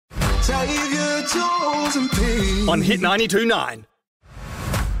Xavier, Jules and Pete. On Hit 92.9.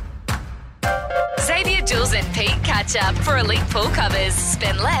 Xavier, Jules and Pete catch up for elite pool covers.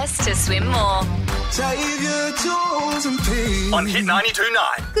 Spend less to swim more. Xavier, Jules and Pete. On Hit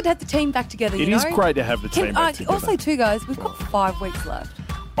 92.9. Good to have the team back together, It is great to have the team back together. Also, too, guys, we've got 5 weeks left.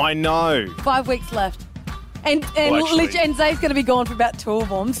 I know. 5 weeks left. And Well, actually- and Zave's going to be gone for about 2 of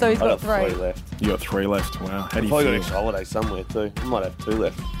them, so he's got 3. 3 left. You got 3 left. Wow. How do you Probably got feel? extra holiday somewhere too. I might have 2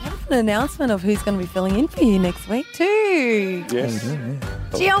 left. An announcement of who's going to be filling in for you next week, too. Yes.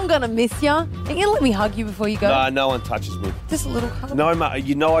 Gee, I'm going to miss you. Are you going to let me hug you before you go? No, no one touches me. Just a little hug. No, mate.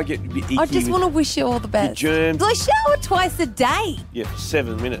 You know I get icky. I just want to wish you all the best. germs. I shower twice a day. Yeah, for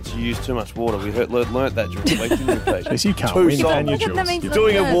 7 minutes. You use too much water. We learnt that during the week, didn't we, Pete? Yes, you can't 2 win, songs. can you, Look at that Jules? means You're-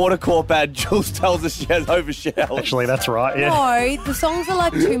 Doing a Yeah. water corp ad, Jules tells us she has overshowers. Actually, that's right. Yeah. No, the songs are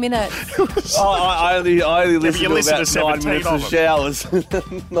like 2 minutes. I only listen you to listen about to 9 17 minutes of of showers.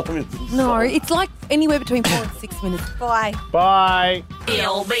 9 minutes of No, songs. it's like anywhere between 4 and 6 minutes. Bye. Bye.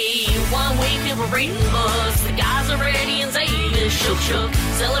 It'll be 1 week of reading books. The guys are ready and Xavier's shook.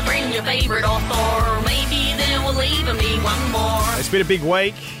 Celebrating your favorite author. Maybe then we'll even be one more. It's been a big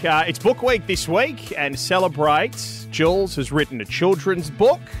week. It's Bookweek this week and celebrates. Jules has written a children's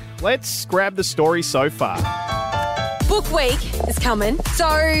book. Let's grab the story so far. Book week is coming. So,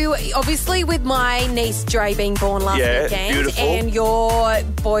 obviously, with my niece Dre being born last weekend beautiful. and your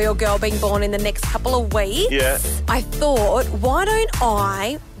boy or girl being born in the next couple of weeks, Yeah. I thought, why don't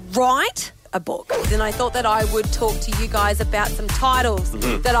I write a book? And I thought that I would talk to you guys about some titles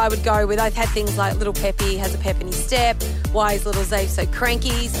that I would go with. I've had things like Little Peppy has a pep in his step, Why is Little Zave so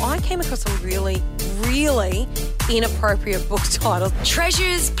cranky? I came across some really, really inappropriate book titles.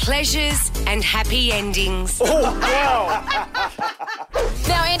 Treasures, pleasures, and happy endings.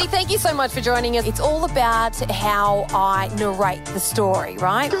 Now, Andy, thank you so much for joining us. It's all about how I narrate the story,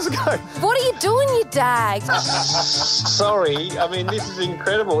 right? Give us a go. What are you doing, you dag? Sorry, I mean, this is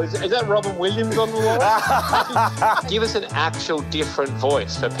incredible. Is that Robin Williams on the line? Give us an actual different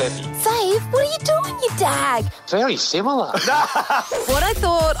voice for Peppy. Zave, what are you doing, you dag? Very similar. What I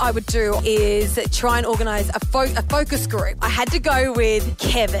thought I would do is try and organise a focus group. I had to go with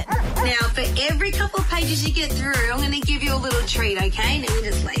Kevin. Now, for every couple of pages you get through, I'm going to give you a little treat, okay? Let me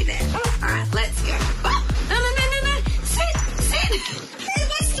just lay there. All right, let's go. Oh, no. Sit.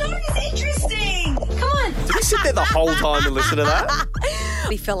 My story's interesting. Come on. Did we sit there the whole time and listen to that?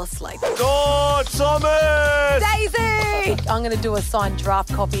 He fell asleep. God, Thomas! Daisy! I'm going to do a signed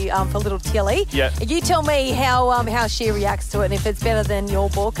draft copy for little Tilly. Yeah. You tell me how she reacts to it and if it's better than your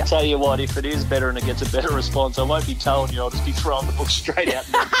book. Tell you what, if it is better and it gets a better response, I won't be telling you. I'll just be throwing the book straight out.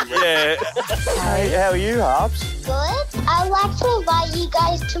 Yeah. Hey, how are you, Harps? Good. I'd like to invite you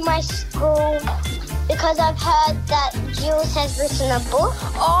guys to my school because I've heard that Jules has written a book.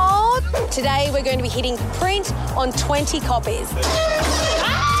 Oh, today we're going to be hitting print on 20 copies.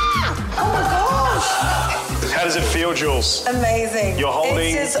 How does it feel, Jules? Amazing. You're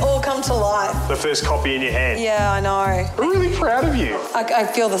holding It's just all come to life. the first copy in your hand. Yeah, I know. I'm really proud of you. I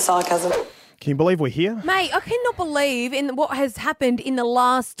feel the sarcasm. Can you believe we're here? Mate, I cannot believe in what has happened in the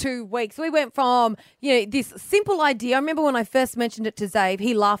last 2 weeks. We went from, this simple idea. I remember when I first mentioned it to Zave.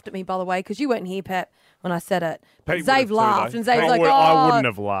 He laughed at me, by the way, because you weren't here, Pep, when I said it. Pete Zave would have laughed, too, and though. Zave's like, I wouldn't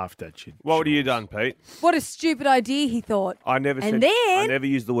have laughed at you. What would you done, Pete? What a stupid idea, he thought. I never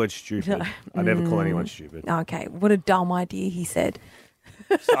used the word stupid. I never call anyone stupid. Okay, what a dumb idea, he said.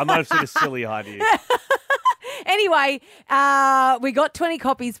 I might have said a silly idea. Anyway, we got 20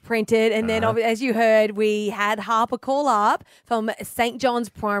 copies printed, and then, as you heard, we had Harper call up from St. John's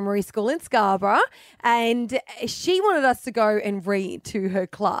Primary School in Scarborough, and she wanted us to go and read to her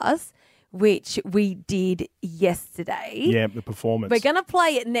class, which we did yesterday. Yeah, the performance. We're going to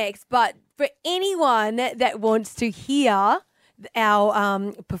play it next, but for anyone that wants to hear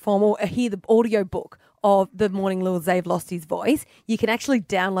our perform or hear the audio book of The Morning Lil Zave Lost His Voice, you can actually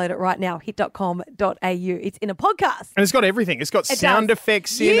download it right now, hit.com.au. It's in a podcast. And it's got everything. It's got sound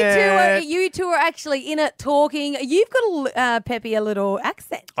effects in you it. You two are actually in it talking. You've got Peppy, a little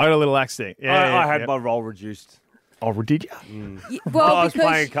accent. I had a little accent. Yeah, I had my role reduced. Oh, did you? Well, I was because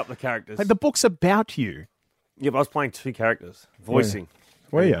playing a couple of characters. Like, the book's about you. Yeah, but I was playing 2 characters. Voicing.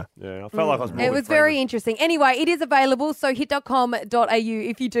 Were you? Yeah, I felt like I was more it was very interesting. Anyway, it is available, so hit.com.au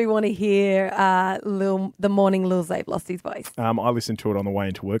if you do want to hear The Morning Lil Zave Lost His Voice. I listened to it on the way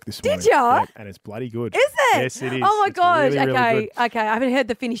into work this morning. Did ya? Yeah, and it's bloody good. Is it? Yes, it is. Oh, my It's gosh. really, really okay, good. okay. I haven't heard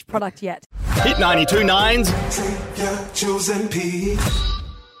the finished product yet. Hit 92.9's Xavier, Jules and Pete.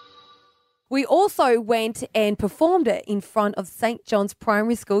 We also went and performed it in front of St. John's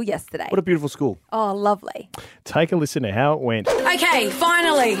Primary School yesterday. What a beautiful school. Oh, lovely. Take a listen to how it went. Okay,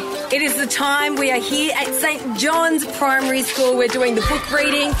 finally, it is the time. We are here at St. John's Primary School. We're doing the book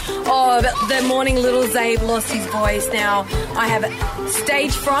reading of The Morning Little Zabe Lost His Voice. Now, I have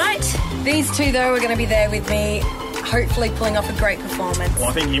stage fright. These two, though, are going to be there with me, hopefully pulling off a great performance. Well,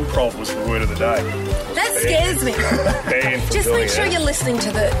 I think improv was the word of the day. That scares me. Banned from Just doing make sure that. you're listening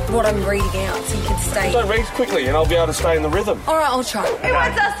to what I'm reading out so you can stay. Don't read quickly and I'll be able to stay in the rhythm. All right, I'll try. Who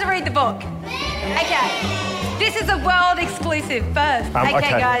wants us to read the book? Okay. This is a world exclusive first.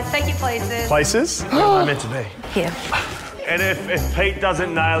 okay. Guys, take your places. Places? Where am I meant to be? Here. And if Pete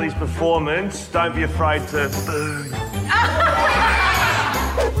doesn't nail his performance, don't be afraid to boo.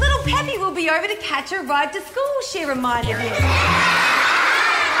 Little Peppy will be over to catch a ride to school, she reminded me.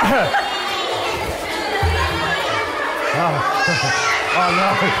 Oh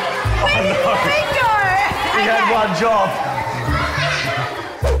no. Bingo! He had one job.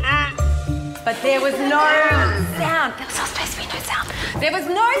 But there was no sound. There was not supposed to be no sound. There was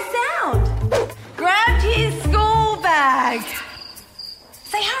no sound. Grabbed his school bag.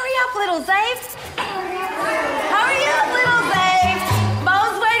 Say, hurry up, little Zabe. Hurry up, little Zabe.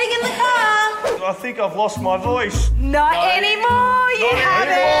 Mum's waiting in the car. I think I've lost my voice. Not anymore, you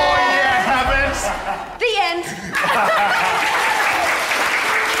haven't. Yeah, haven't. The end.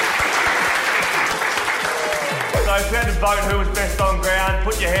 So if you had to vote who was best on ground,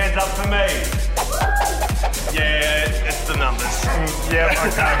 put your hands up for me. Yeah, it's the numbers. Yeah,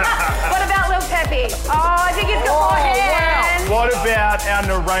 okay. What about little Peppy? Oh, I think he's got more hands. What about our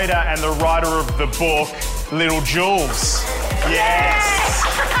narrator and the writer of the book, Little Jules? Yes.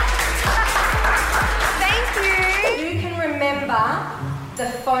 Thank you. You can remember the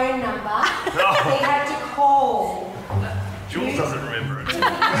phone number he had to call. Jules doesn't remember it.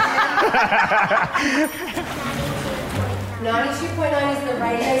 92.9 is the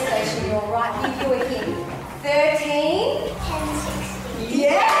radio station. You're right. Give you a hint. 13. 1060.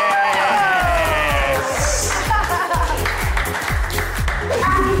 Yeah!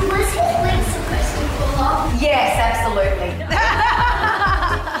 Was his wig supposed to fall off? Yes, absolutely.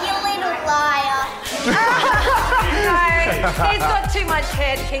 You little liar. No, he's got too much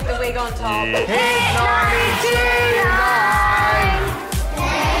hair to keep the wig on top. Yeah. Hit 92.9.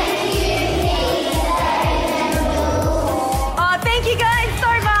 Oh, thank you guys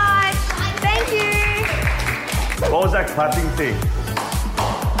so much. Thank you. What was that clapping thing?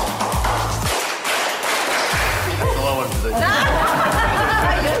 That's all I wanted to do.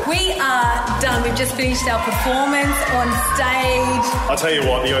 We are done. We've just finished our performance on stage. I'll tell you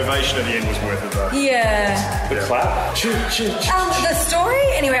what, the ovation at the end was worth it though. Yeah. The clap. The story?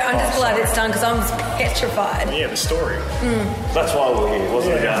 Anyway, I'm just glad it's done because I'm petrified. Yeah, the story. That's why we're here,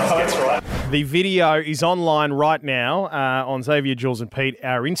 wasn't it? Yeah, that's right. The video is online right now on Xavier, Jules and Pete,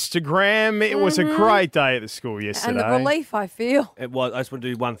 our Instagram. It was a great day at the school yesterday. And the relief, I feel. It was. I just want to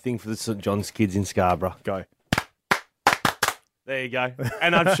do one thing for the St. John's kids in Scarborough. Go. There you go.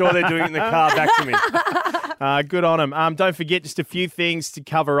 And I'm sure they're doing it in the car back to me. Good on them. Don't forget, just a few things to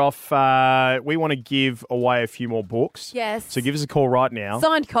cover off. We want to give away a few more books. Yes. So give us a call right now.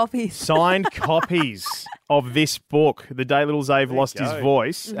 Signed copies. Signed copies of this book, The Day Little Zabe Lost His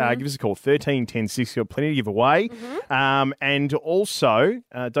Voice. Give us a call, 13 10 60. Got plenty to give away. And also,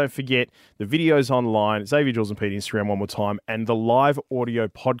 don't forget, the video's online, Xavier, Jules and Pete Instagram one more time, and the live audio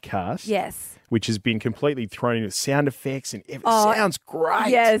podcast. Yes. Which has been completely thrown into sound effects and it sounds great.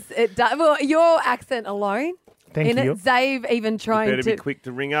 Yes, it does. Well, your accent alone. Thank you. Zabe even trying Better to... be quick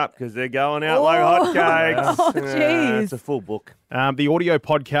to ring up because they're going out like hotcakes. Oh, jeez. It's a full book. The audio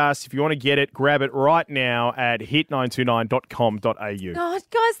podcast, if you want to get it, grab it right now at hit929.com.au. Oh,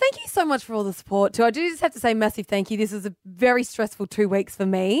 guys, thank you so much for all the support too. I do just have to say massive thank you. This was a very stressful 2 weeks for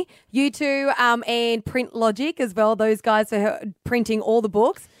me. You two and Print Logic as well, those guys for printing all the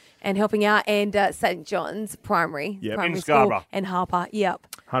books and helping out, and St. John's Primary in School Scarborough. and Harper. Yep.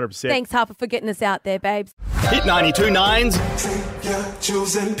 100%. Thanks, Harper, for getting us out there, babes. Hit 92.9's Xavier,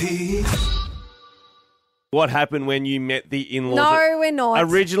 Jules and Pete. What happened when you met the in-laws? No, we're not.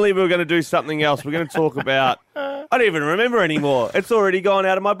 Originally, we were going to do something else. We're going to talk about... I don't even remember anymore. It's already gone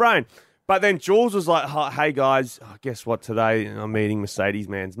out of my brain. But then Jules was like, hey, guys, guess what? Today I'm meeting Mercedes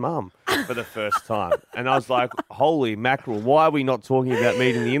Man's mum for the first time. And I was like, holy mackerel, why are we not talking about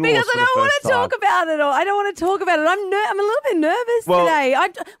meeting the in-laws Because for I the don't want first to time? talk about it all. I don't want to talk about it. I'm a little bit nervous today. Why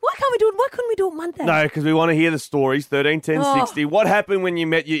can't we do it? Why couldn't we do it Monday? No, because we want to hear the stories. 13, 10, 60. What happened when you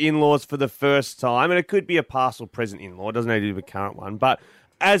met your in-laws for the first time? And it could be a past or present in-law. It doesn't need to be a current one. But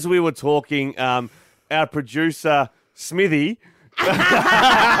as we were talking, our producer, Smithy,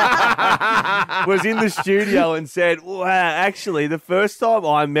 was in the studio and said, wow, actually, the first time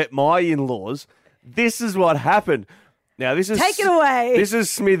I met my in-laws, this is what happened. Now, this is... Take it away. This is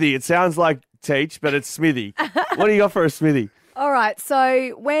Smithy. It sounds like Teach, but it's Smithy. What do you got for a Smithy? All right.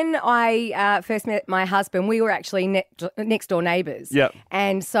 So when I first met my husband, we were actually next door neighbours. Yep.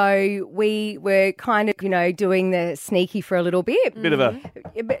 And so we were kind of, doing the sneaky for a little bit. Bit of a...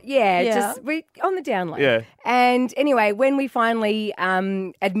 just we on the down low. Yeah. And anyway, when we finally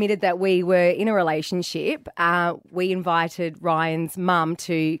admitted that we were in a relationship, we invited Ryan's mum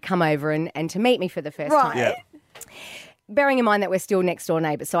to come over and to meet me for the first time. Yeah. Bearing in mind that we're still next door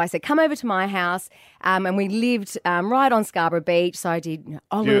neighbours. So I said, come over to my house. And we lived right on Scarborough Beach. So I did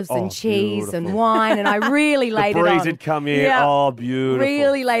olives and cheese and wine. And I really laid it on. The breeze had come in. Yeah. Oh, beautiful.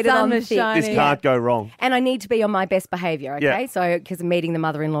 Really laid it on thick. This can't go wrong. And I need to be on my best behaviour, okay? Yeah. So, because I'm meeting the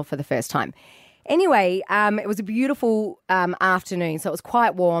mother-in-law for the first time. Anyway, it was a beautiful afternoon. So it was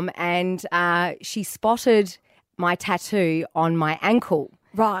quite warm. And she spotted my tattoo on my ankle.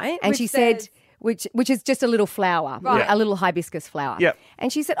 Right. And she said... Which is just a little flower, Right. a little hibiscus flower. Yep.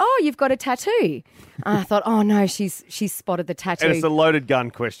 And she said, "Oh, you've got a tattoo." And I thought, "Oh no, she's spotted the tattoo." And it's a loaded gun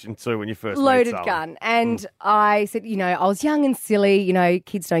question too when you first meet loaded someone. gun. And I said, I was young and silly.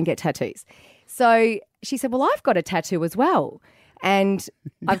 Kids don't get tattoos. So she said, "Well, I've got a tattoo as well." And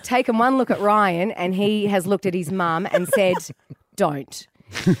I've taken one look at Ryan, and he has looked at his mum and said, "Don't."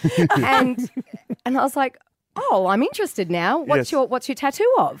 and I was like, "Oh, I'm interested now. What's your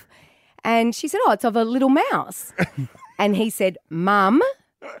tattoo of?" And she said, "Oh, it's of a little mouse." And he said, "Mum."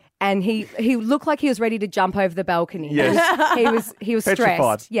 And he looked like he was ready to jump over the balcony. Yes. He was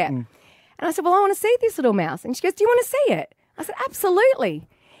Petrified. stressed. Yeah. And I said, "Well, I want to see this little mouse." And she goes, "Do you want to see it?" I said, "Absolutely."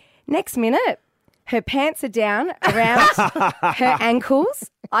 Next minute, her pants are down around her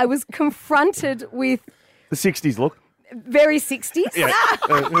ankles. I was confronted with The 60s look. very 60s. Yeah.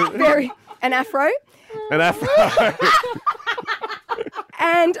 Very an afro. An afro.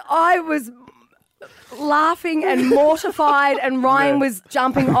 And I was laughing and mortified, and Ryan was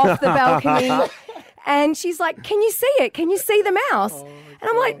jumping off the balcony. And she's like, "Can you see it? Can you see the mouse?" And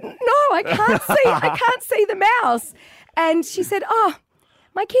I'm like, "No, I can't see the mouse." And she said, "Oh,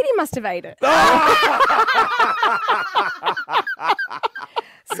 my kitty must have ate it."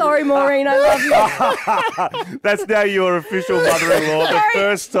 Sorry, Maureen, I love you. That's now your official mother-in-law. The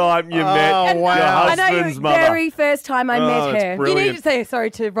first time you met your husband's mother. Very first time I met her. Brilliant. You need to say sorry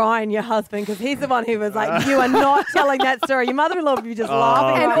to Ryan, your husband, because he's the one who was like, "You are not telling that story." Your mother-in-law would be just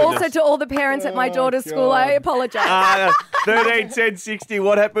laughing. And right also to all the parents at my daughter's school, I apologise. 13 10 60.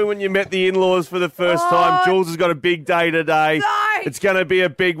 What happened when you met the in-laws for the first time? Jules has got a big day today. No. It's going to be a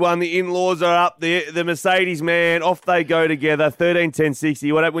big one. The in-laws are up there. The Mercedes man, off they go together. 13 10 60.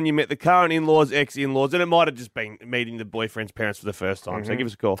 What happened when you met the current in-laws, ex-in-laws? And it might have just been meeting the boyfriend's parents for the first time. So give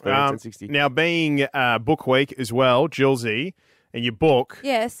us a call. 13 10 60. Now, being Book Week as well, Julesy, and your book.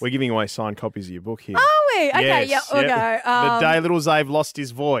 Yes. We're giving away signed copies of your book here. Are we? Okay, Yes, we'll yep. go. The day little Zave lost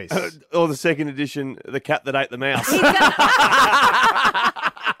his voice. Or the second edition, The Cat That Ate the Mouse.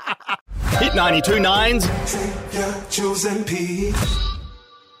 Hit 92.9's Xavier, Jules and Pete.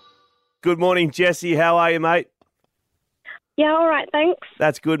 Good morning, Jesse. How are you, mate? Yeah, all right, thanks.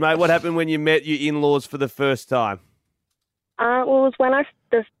 That's good, mate. What happened when you met your in-laws for the first time? Well, it was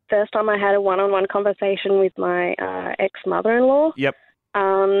the first time I had a one-on-one conversation with my ex-mother-in-law. Yep.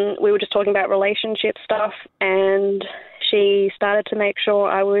 We were just talking about relationship stuff, and she started to make sure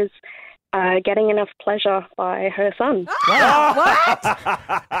I was getting enough pleasure by her son. What?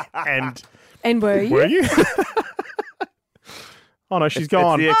 And were you? Were you? Oh, no, she's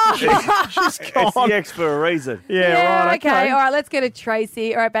gone. She's gone. It's the ex for a reason. Yeah, right, okay. All right, let's go to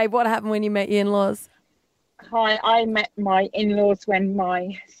Tracy. All right, babe, what happened when you met your in-laws? Hi, I met my in-laws when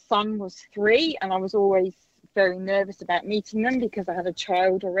my son was 3, and I was always very nervous about meeting them because I had a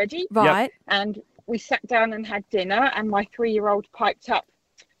child already. Right. Yep. And we sat down and had dinner, and my 3-year-old piped up,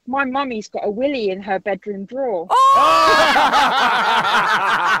 "My mummy's got a willy in her bedroom drawer."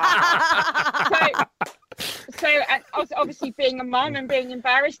 So I was obviously being a mum and being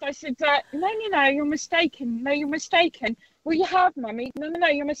embarrassed. I said, no, you're mistaken. No, you're mistaken. Well, you have, mummy. No,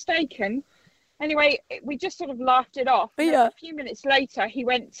 you're mistaken. Anyway, we just sort of laughed it off. Yeah. A few minutes later, he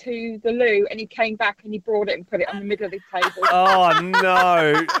went to the loo and he came back and he brought it and put it on the middle of the table. Oh,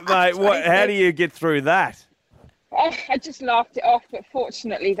 no. Mate, how do you get through that? Oh, I just laughed it off, but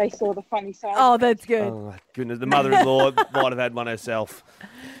fortunately they saw the funny side. Oh, that's good. Oh, my goodness. The mother-in-law might have had one herself.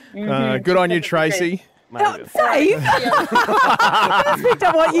 Good on you, Tracy. Dave, I picked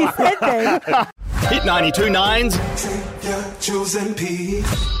up what you said then. Hit 92.9's Xavier, Jules and Pete.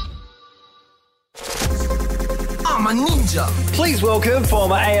 I'm a ninja. Please welcome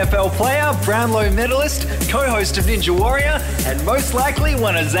former AFL player, Brownlow medalist, co-host of Ninja Warrior, and most likely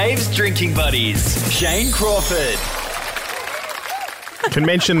one of Zave's drinking buddies, Shane Crawford. Can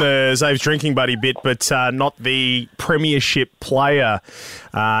mention the Zave's drinking buddy bit, but not the premiership player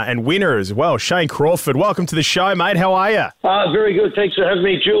and winner as well. Shane Crawford, welcome to the show, mate. How are you? Very good. Thanks for having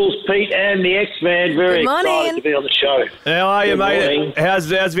me, Jules, Pete, and the X-Man. Very excited to be on the show. How are you, mate?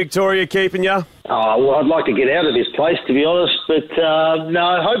 How's Victoria keeping you? Well, I'd like to get out of this place, to be honest. But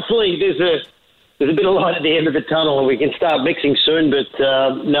no, hopefully there's a bit of light at the end of the tunnel and we can start mixing soon. But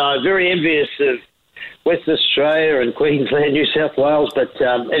no, very envious of Western Australia and Queensland, New South Wales. But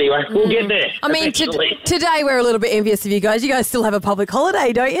anyway, we'll get there. I mean, today we're a little bit envious of you guys. You guys still have a public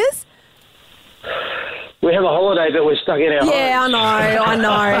holiday, don't you? We have a holiday, but we're stuck in our homes. Yeah, I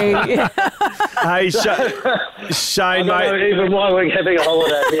know. Hey, Shane, mate. I don't know even why we're having a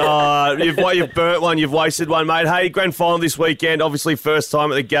holiday. You've burnt one, you've wasted one, mate. Hey, grand final this weekend. Obviously, first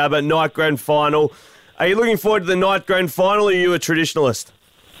time at the Gabba, night grand final. Are you looking forward to the night grand final, or are you a traditionalist?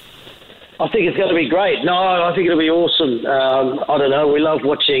 I think it's going to be great. No, I think it'll be awesome. I don't know. We love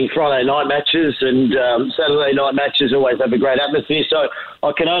watching Friday night matches, and Saturday night matches always have a great atmosphere. So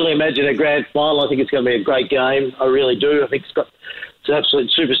I can only imagine a grand final. I think it's going to be a great game. I really do. I think it's got some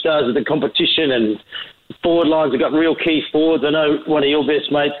absolute superstars of the competition, and forward lines have got real key forwards. I know one of your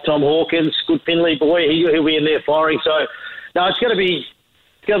best mates, Tom Hawkins, good Finley boy. He'll be in there firing. So no, it's going to be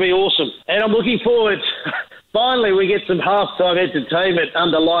awesome, and I'm looking forward. Finally, we get some halftime entertainment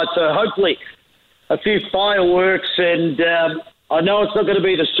under lights, so hopefully a few fireworks, and I know it's not going to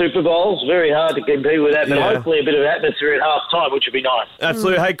be the Super Bowl. It's very hard to compete with that, but hopefully a bit of atmosphere at halftime, which would be nice.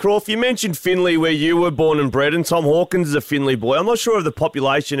 Absolutely. Hey, Crawf, you mentioned Finley, where you were born and bred, and Tom Hawkins is a Finley boy. I'm not sure of the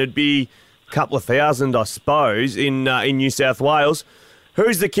population. It'd be a couple of thousand, I suppose, in New South Wales.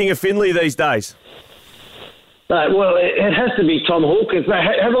 Who's the king of Finley these days? Well, it has to be Tom Hawkins.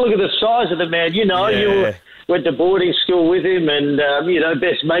 Mate, have a look at the size of the man. You know, you went to boarding school with him and,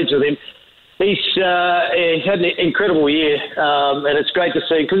 best mates with him. He's had an incredible year, and it's great to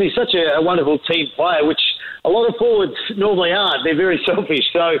see because he's such a wonderful team player, which a lot of forwards normally aren't. They're very selfish.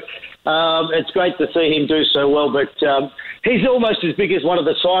 So it's great to see him do so well. But he's almost as big as one of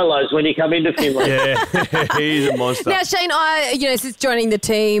the silos when you come into Finland. Yeah, he's a monster. Now, Shane, since joining the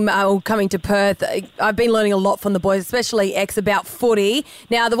team or coming to Perth, I've been learning a lot from the boys, especially X, about footy.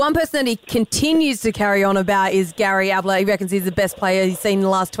 Now, the one person that he continues to carry on about is Gary Ablett. He reckons he's the best player he's seen in the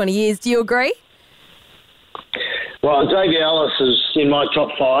last 20 years. Do you agree? Well, Xavier Ellis is in my top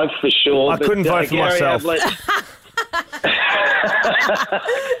 5 for sure. I couldn't vote for Gary myself.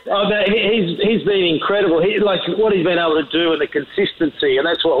 He's been incredible. What he's been able to do and the consistency, and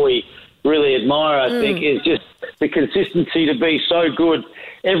that's what we really admire, I think, is just the consistency to be so good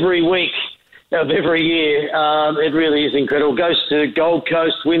every week of every year. It really is incredible. Goes to Gold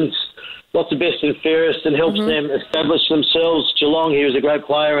Coast, wins lots of best and fairest, and helps them establish themselves. Geelong, he was a great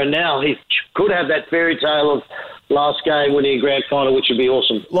player, and now he could have that fairy tale of last game winning a grand final, which would be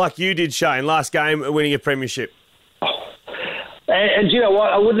awesome. Like you did, Shane, last game winning a premiership. And you know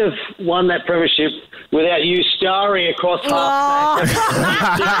what? I wouldn't have won that premiership without you starring across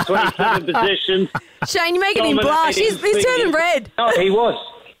half 27 possessions. Shane, you're making him blush. He's turning red. No, he was.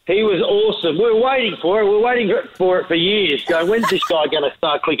 He was awesome. We were waiting for it. We were waiting for it for years. Going, when's this guy going to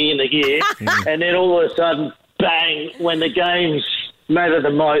start clicking into gear? And then all of a sudden, bang, when the games matter the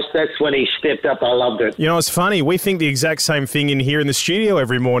most, that's when he stepped up. I loved it. You know, it's funny. We think the exact same thing in here in the studio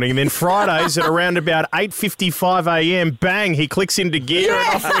every morning. And then Fridays at around about 8:55 a.m., bang, he clicks into gear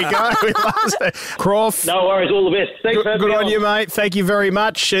and off we go. We lost it. Croft. No worries. All the best. Thanks for having me on you, mate. Thank you very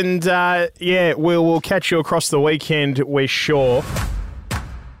much. And, we'll catch you across the weekend, we're sure.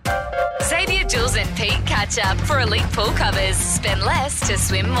 Xavier, Jules and Pete catch up for elite pool covers. Spend less to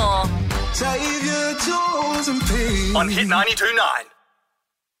swim more. Xavier, Jules and Pete. On Hit 92.9.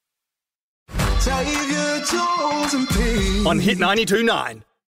 Xavier, Jules and Pete. On Hit 92.9.